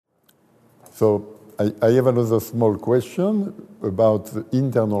So I have another small question about the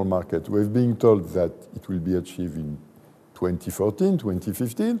internal market. We've been told that it will be achieved in 2014,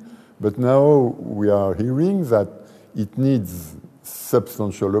 2015, but now we are hearing that it needs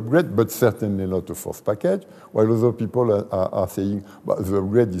substantial upgrade, but certainly not a force package, while other people are saying, but the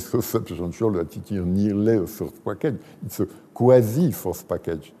upgrade is so substantial that it is nearly a force package. It's a quasi-force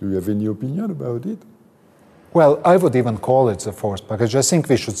package. Do you have any opinion about it? Well, I would even call it the force package. I think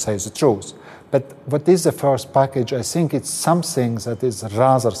we should say the truth. But what is the first package? I think it's something that is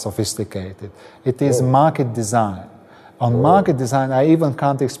rather sophisticated. It is market design. On market design, I even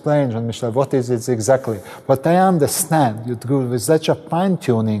can't explain, Jean-Michel, what is it exactly. But I understand you do with such a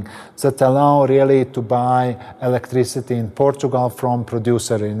fine-tuning that allow really to buy electricity in Portugal from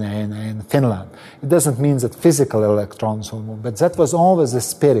producer in Finland. It doesn't mean that physical electrons will move, but that was always the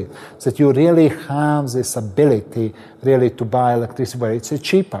spirit, that you really have this ability really to buy electricity where it's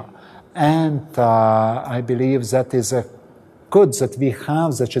cheaper. And I believe that is a good that we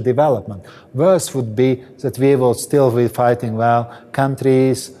have such a development. Worse would be that we will still be fighting, well,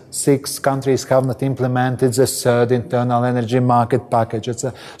 6 countries have not implemented the third internal energy market package.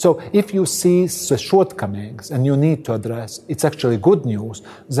 So if you see the shortcomings and you need to address, it's actually good news,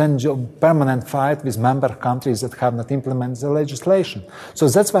 then you permanent fight with member countries that have not implemented the legislation. So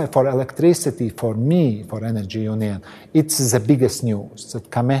that's why for electricity, for me, for Energy Union, it's the biggest news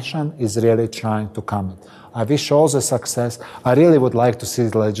that Commission is really trying to come. I wish all the success. I really would like to see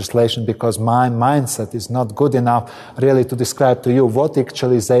the legislation because my mindset is not good enough really to describe to you what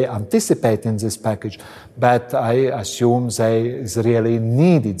actually they anticipate in this package. But I assume they really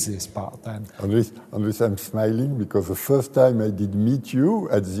needed this part. And on this I'm smiling because the first time I did meet you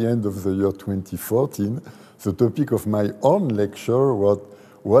at the end of the year 2014, the topic of my own lecture was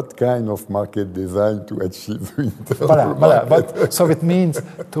what kind of market design to achieve the internal market. But, so it means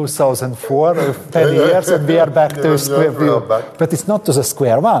 2004, 10 years, and we are back to square one. But it's not to the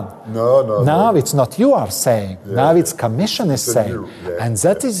square one. No. Now it's not you are saying. Now it's Commission is saying. And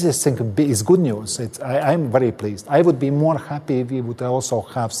that is, I think, is good news. I'm very pleased. I would be more happy if we would also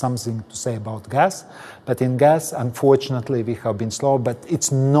have something to say about gas. But in gas, unfortunately, we have been slow, but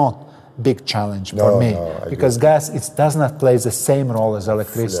it's not big challenge for me because gas it does not play the same role as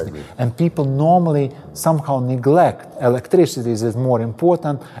electricity, and people normally somehow neglect electricity is more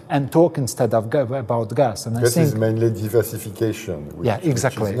important and talk instead of about gas. And this is mainly diversification.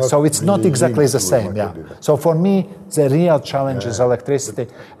 Exactly. So it's not exactly the same. So for me, the real challenge is electricity.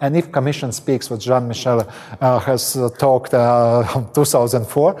 And if Commission speaks what Jean-Michel has talked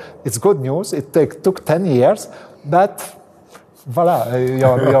 2004, it's good news. It took 10 years, but. Voila,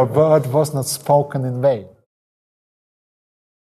 your word was not spoken in vain.